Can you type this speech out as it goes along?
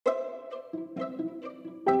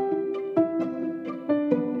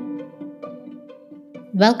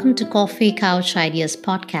Welcome to Coffee Couch Ideas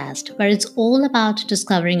podcast, where it's all about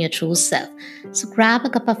discovering your true self. So grab a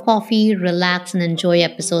cup of coffee, relax, and enjoy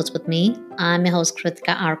episodes with me. I'm your host,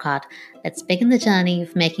 Kritika Arcot. Let's begin the journey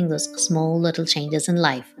of making those small little changes in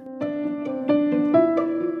life.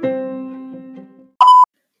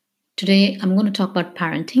 Today, I'm going to talk about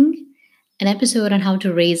parenting, an episode on how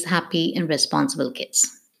to raise happy and responsible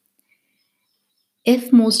kids.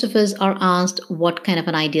 If most of us are asked what kind of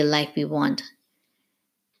an ideal life we want,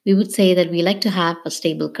 we would say that we like to have a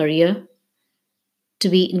stable career, to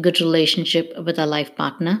be in good relationship with our life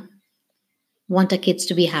partner, want our kids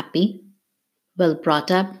to be happy, well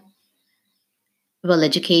brought up, well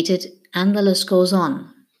educated, and the list goes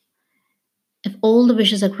on. If all the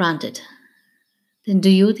wishes are granted, then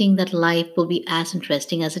do you think that life will be as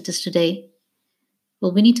interesting as it is today?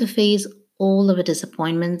 Will we need to face all of the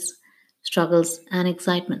disappointments, struggles, and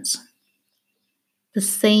excitements? The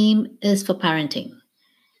same is for parenting,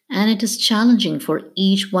 and it is challenging for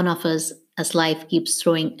each one of us as life keeps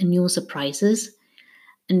throwing new surprises,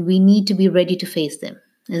 and we need to be ready to face them,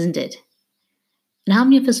 isn't it? And how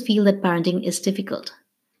many of us feel that parenting is difficult?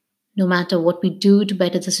 No matter what we do to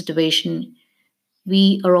better the situation,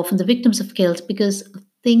 we are often the victims of guilt because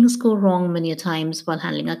things go wrong many a times while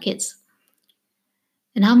handling our kids.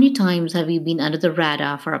 And how many times have we been under the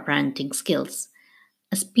radar for our parenting skills?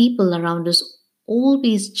 As people around us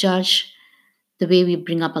always judge the way we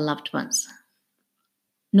bring up our loved ones,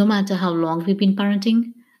 no matter how long we've been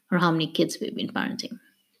parenting or how many kids we've been parenting.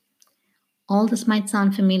 All this might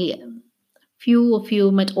sound familiar. Few of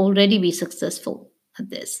you might already be successful at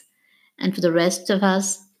this. And for the rest of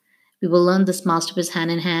us, we will learn this masterpiece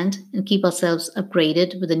hand in hand and keep ourselves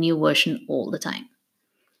upgraded with a new version all the time.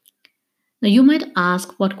 Now, you might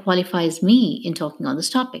ask what qualifies me in talking on this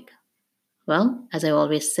topic. Well, as I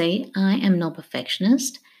always say, I am no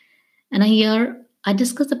perfectionist, and here I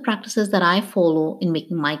discuss the practices that I follow in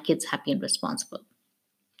making my kids happy and responsible.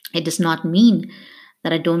 It does not mean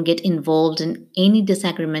that I don't get involved in any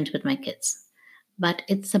disagreement with my kids, but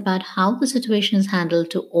it's about how the situation is handled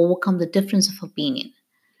to overcome the difference of opinion.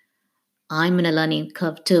 I'm in a learning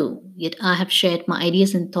curve too, yet I have shared my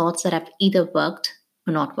ideas and thoughts that have either worked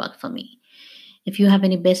or not worked for me. If you have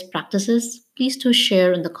any best practices, please do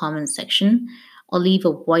share in the comments section or leave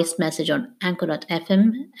a voice message on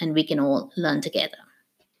anchor.fm and we can all learn together.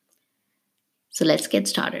 So let's get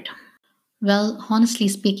started. Well, honestly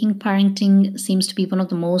speaking, parenting seems to be one of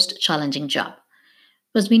the most challenging jobs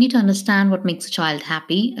because we need to understand what makes a child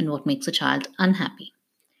happy and what makes a child unhappy.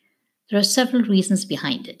 There are several reasons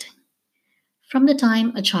behind it. From the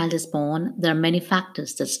time a child is born, there are many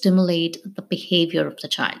factors that stimulate the behavior of the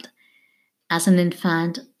child. As an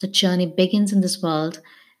infant, the journey begins in this world.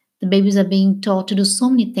 The babies are being taught to do so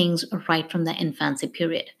many things right from their infancy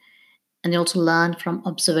period. And they also learn from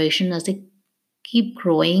observation as they keep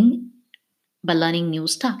growing by learning new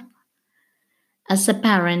stuff. As a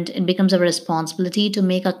parent, it becomes a responsibility to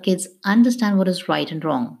make our kids understand what is right and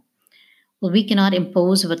wrong. Well, we cannot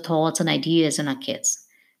impose our thoughts and ideas on our kids.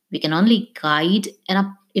 We can only guide, and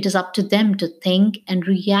it is up to them to think and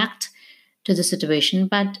react to the situation,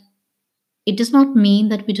 but it does not mean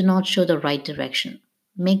that we do not show the right direction.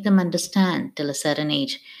 Make them understand till a certain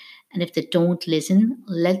age, and if they don't listen,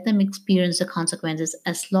 let them experience the consequences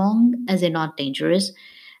as long as they're not dangerous,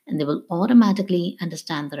 and they will automatically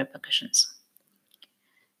understand the repercussions.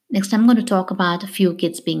 Next, I'm going to talk about a few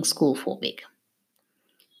kids being school phobic.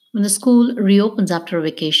 When the school reopens after a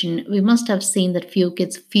vacation, we must have seen that few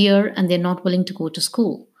kids fear and they're not willing to go to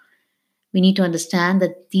school. We need to understand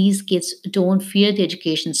that these kids don't fear the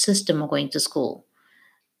education system or going to school,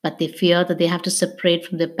 but they fear that they have to separate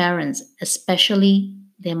from their parents, especially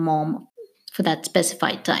their mom, for that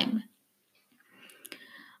specified time.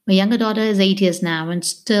 My younger daughter is 8 years now and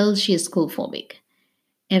still she is school phobic.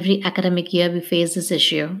 Every academic year we face this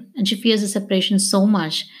issue, and she fears the separation so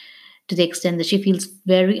much to the extent that she feels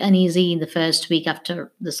very uneasy in the first week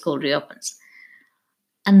after the school reopens.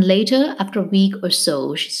 And later, after a week or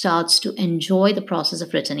so, she starts to enjoy the process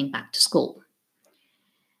of returning back to school.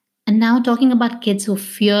 And now, talking about kids who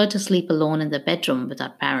fear to sleep alone in their bedroom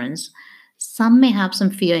without parents, some may have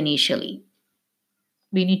some fear initially.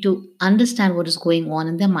 We need to understand what is going on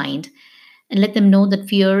in their mind and let them know that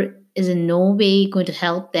fear is in no way going to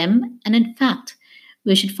help them. And in fact,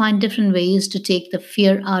 we should find different ways to take the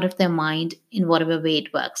fear out of their mind in whatever way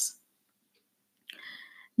it works.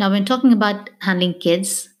 Now, when talking about handling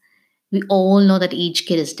kids, we all know that each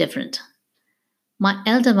kid is different. My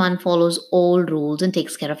elder one follows all rules and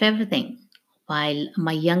takes care of everything, while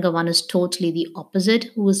my younger one is totally the opposite,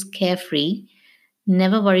 who is carefree,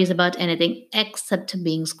 never worries about anything except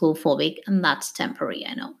being school phobic, and that's temporary,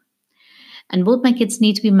 I know. And both my kids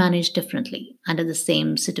need to be managed differently under the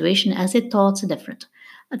same situation as their thoughts are different.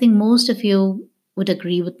 I think most of you would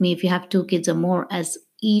agree with me if you have two kids or more, as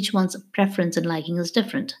each one's preference and liking is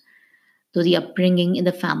different, though the upbringing in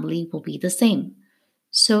the family will be the same.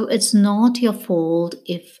 So it's not your fault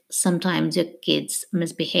if sometimes your kids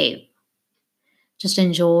misbehave. Just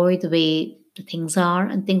enjoy the way the things are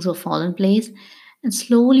and things will fall in place. And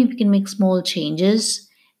slowly we can make small changes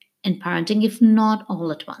in parenting, if not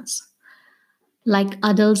all at once. Like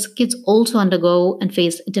adults, kids also undergo and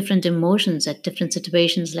face different emotions at different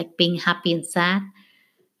situations, like being happy and sad,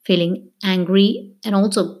 feeling angry, and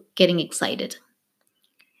also getting excited.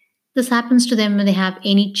 This happens to them when they have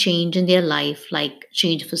any change in their life, like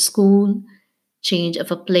change of a school, change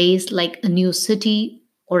of a place, like a new city,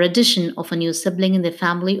 or addition of a new sibling in their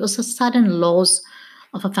family, or sudden loss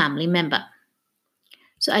of a family member.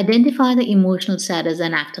 So identify the emotional status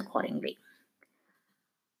and act accordingly.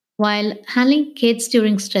 While handling kids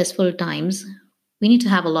during stressful times, we need to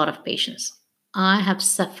have a lot of patience. I have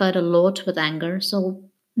suffered a lot with anger, so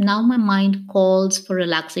now my mind calls for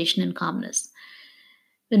relaxation and calmness.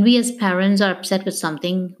 When we as parents are upset with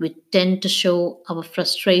something, we tend to show our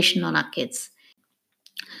frustration on our kids.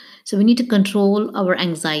 So we need to control our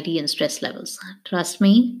anxiety and stress levels. Trust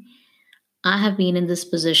me, I have been in this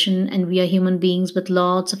position, and we are human beings with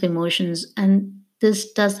lots of emotions, and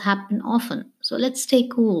this does happen often. So let's stay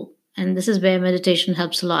cool. And this is where meditation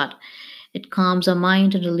helps a lot. It calms our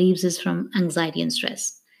mind and relieves us from anxiety and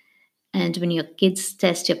stress. And when your kids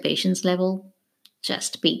test your patience level,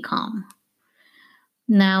 just be calm.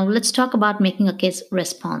 Now, let's talk about making our kids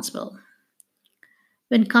responsible.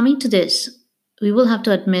 When coming to this, we will have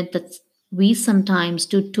to admit that we sometimes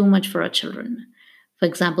do too much for our children. For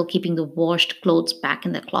example, keeping the washed clothes back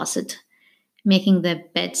in the closet, making their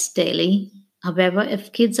beds daily. However,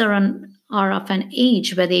 if kids are of an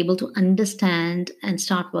age where they're able to understand and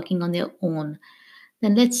start working on their own,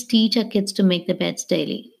 then let's teach our kids to make their beds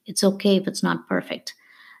daily. It's okay if it's not perfect.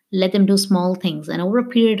 Let them do small things, and over a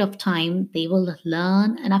period of time, they will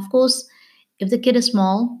learn. And of course, if the kid is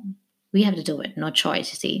small, we have to do it, no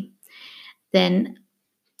choice, you see. Then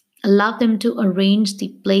allow them to arrange the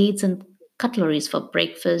plates and cutleries for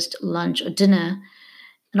breakfast, lunch, or dinner,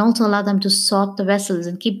 and also allow them to sort the vessels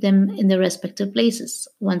and keep them in their respective places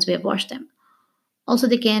once we have washed them. Also,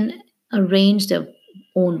 they can arrange their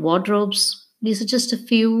own wardrobes. These are just a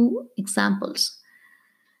few examples.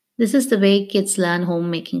 This is the way kids learn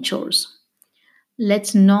homemaking chores.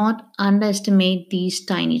 Let's not underestimate these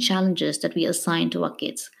tiny challenges that we assign to our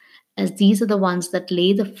kids, as these are the ones that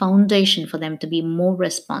lay the foundation for them to be more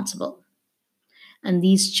responsible. And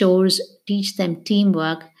these chores teach them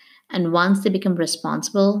teamwork, and once they become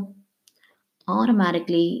responsible,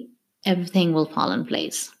 automatically everything will fall in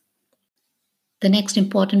place. The next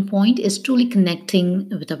important point is truly connecting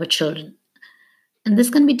with our children. And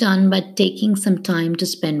this can be done by taking some time to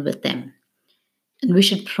spend with them. And we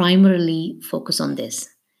should primarily focus on this.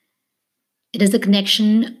 It is the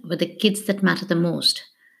connection with the kids that matter the most.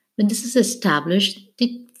 When this is established,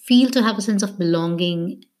 they feel to have a sense of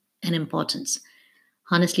belonging and importance.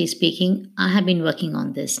 Honestly speaking, I have been working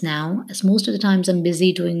on this now, as most of the times I'm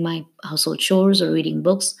busy doing my household chores or reading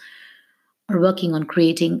books or working on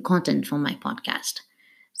creating content for my podcast.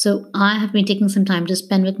 So I have been taking some time to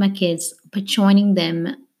spend with my kids by joining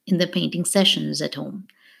them in the painting sessions at home.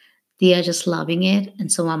 They are just loving it,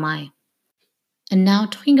 and so am I. And now,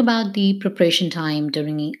 talking about the preparation time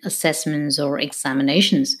during assessments or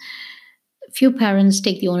examinations, few parents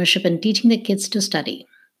take the ownership in teaching their kids to study.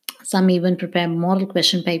 Some even prepare model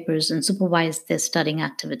question papers and supervise their studying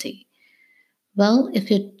activity. Well, if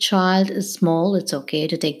your child is small, it's okay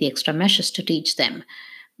to take the extra measures to teach them.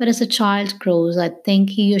 But as a child grows, I think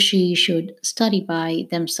he or she should study by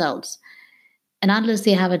themselves. And unless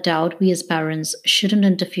they have a doubt, we as parents shouldn't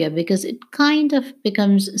interfere because it kind of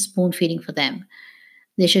becomes spoon feeding for them.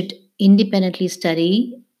 They should independently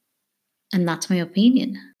study, and that's my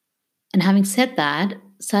opinion. And having said that,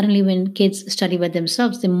 suddenly when kids study by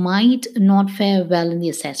themselves, they might not fare well in the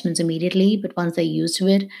assessments immediately, but once they're used to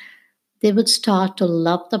it, they would start to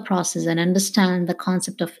love the process and understand the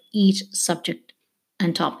concept of each subject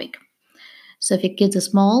and topic. So if your kids are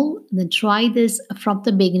small, then try this from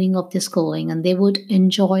the beginning of their schooling and they would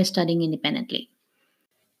enjoy studying independently.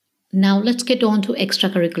 Now let's get on to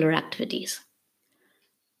extracurricular activities.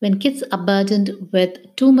 When kids are burdened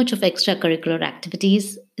with too much of extracurricular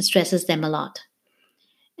activities, it stresses them a lot.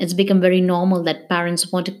 It's become very normal that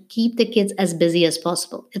parents want to keep their kids as busy as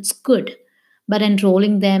possible. It's good. but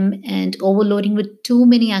enrolling them and overloading with too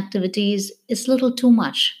many activities is a little too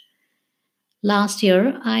much. Last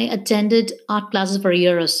year, I attended art classes for a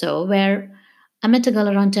year or so where I met a girl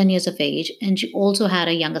around 10 years of age, and she also had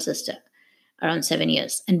a younger sister around 7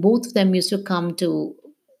 years. And both of them used to come to,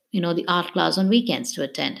 the art class on weekends to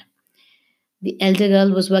attend. The elder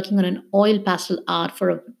girl was working on an oil pastel art for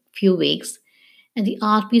a few weeks, and the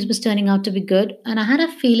art piece was turning out to be good. And I had a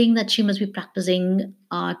feeling that she must be practicing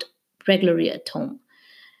art regularly at home.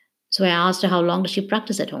 So I asked her how long does she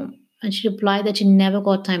practice at home? And she replied that she never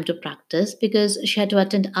got time to practice because she had to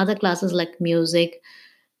attend other classes like music,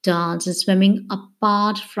 dance, and swimming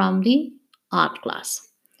apart from the art class.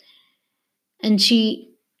 And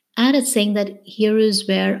she added saying that here is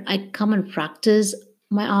where I come and practice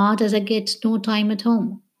my art as I get no time at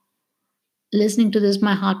home. Listening to this,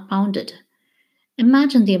 my heart pounded.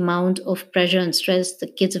 Imagine the amount of pressure and stress the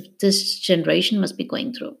kids of this generation must be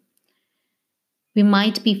going through. We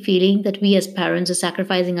might be feeling that we as parents are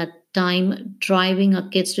sacrificing our time driving our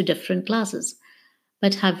kids to different classes.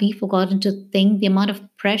 But have we forgotten to think the amount of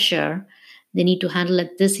pressure they need to handle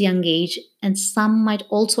at this young age? And some might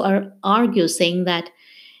also argue saying that,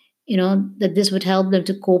 that this would help them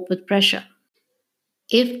to cope with pressure.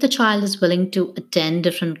 If the child is willing to attend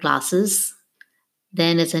different classes,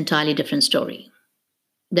 then it's an entirely different story.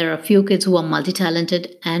 There are a few kids who are multi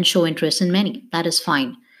talented and show interest in many. That is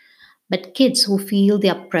fine. But kids who feel they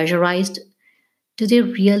are pressurized, do they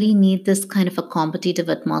really need this kind of a competitive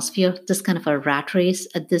atmosphere, this kind of a rat race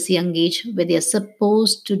at this young age where they are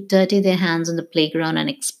supposed to dirty their hands on the playground and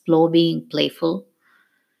explore being playful?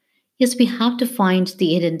 Yes, we have to find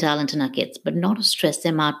the hidden talent in our kids, but not to stress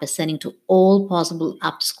them out by sending to all possible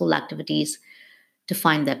after school activities to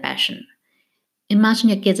find their passion. Imagine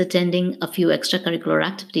your kids attending a few extracurricular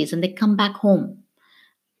activities and they come back home.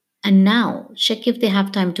 And now, check if they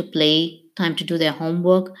have time to play, time to do their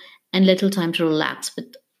homework, and little time to relax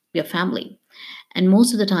with your family. And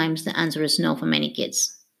most of the times, the answer is no for many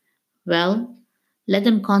kids. Well, let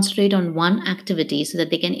them concentrate on one activity so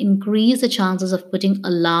that they can increase the chances of putting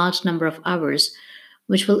a large number of hours,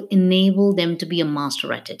 which will enable them to be a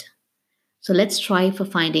master at it. So let's try for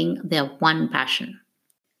finding their one passion.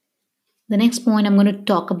 The next point I'm going to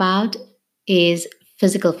talk about is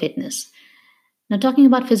physical fitness. Now, talking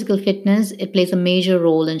about physical fitness, it plays a major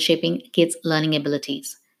role in shaping kids' learning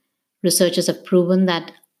abilities. Researchers have proven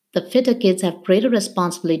that the fitter kids have greater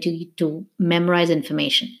responsibility to memorize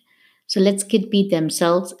information. So let's kid beat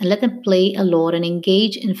themselves and let them play a lot and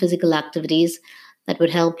engage in physical activities that would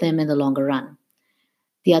help them in the longer run.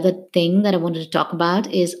 The other thing that I wanted to talk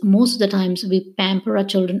about is most of the times we pamper our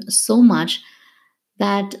children so much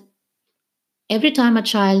that every time a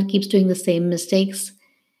child keeps doing the same mistakes,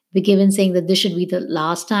 we give in saying that this should be the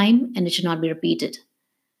last time and it should not be repeated.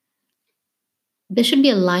 There should be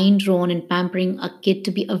a line drawn in pampering a kid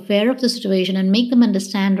to be aware of the situation and make them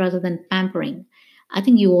understand rather than pampering. I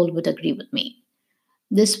think you all would agree with me.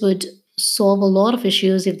 This would solve a lot of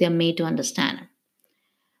issues if they are made to understand.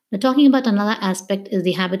 Now, talking about another aspect is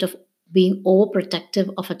the habit of being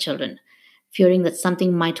overprotective of our children, fearing that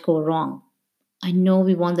something might go wrong. I know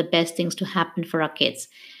we want the best things to happen for our kids,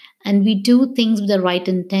 and we do things with the right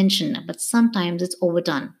intention, but sometimes it's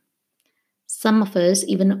overdone. Some of us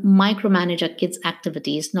even micromanage our kids'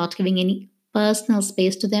 activities, not giving any personal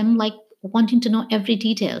space to them, like wanting to know every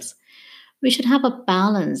details. We should have a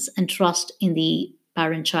balance and trust in the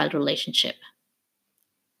parent-child relationship.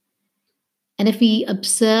 And if we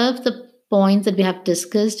observe the points that we have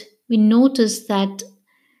discussed, we notice that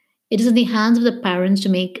it is in the hands of the parents to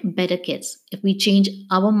make better kids. If we change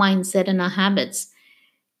our mindset and our habits,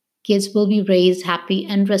 kids will be raised happy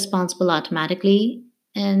and responsible automatically.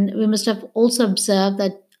 And we must have also observed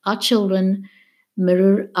that our children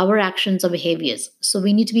mirror our actions or behaviors. So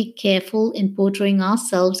we need to be careful in portraying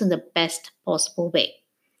ourselves in the best possible way.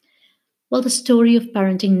 Well, the story of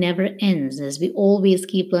parenting never ends as we always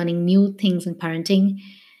keep learning new things in parenting.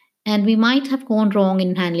 And we might have gone wrong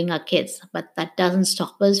in handling our kids, but that doesn't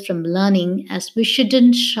stop us from learning as we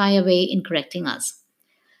shouldn't shy away in correcting us.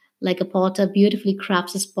 Like a potter beautifully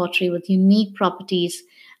crafts his pottery with unique properties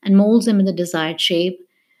and molds them in the desired shape,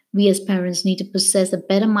 we as parents need to possess a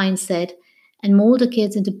better mindset and mold our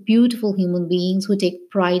kids into beautiful human beings who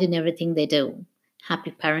take pride in everything they do.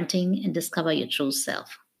 Happy parenting and discover your true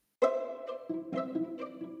self.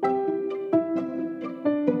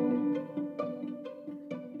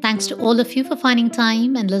 Thanks to all of you for finding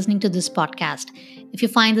time and listening to this podcast. If you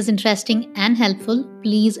find this interesting and helpful,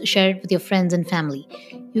 please share it with your friends and family.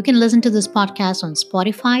 You can listen to this podcast on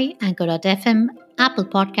Spotify, Anchor.fm, Apple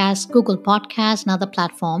Podcasts, Google Podcasts, and other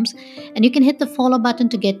platforms. And you can hit the follow button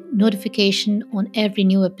to get notification on every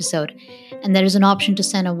new episode. And there is an option to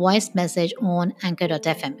send a voice message on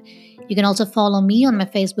Anchor.fm. You can also follow me on my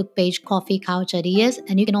Facebook page, Coffee Couch Ideas,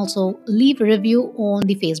 and you can also leave a review on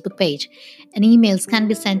the Facebook page. And emails can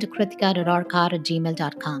be sent to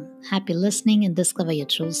kritika.orkar@gmail.com. Happy listening and discover your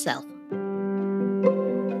true self.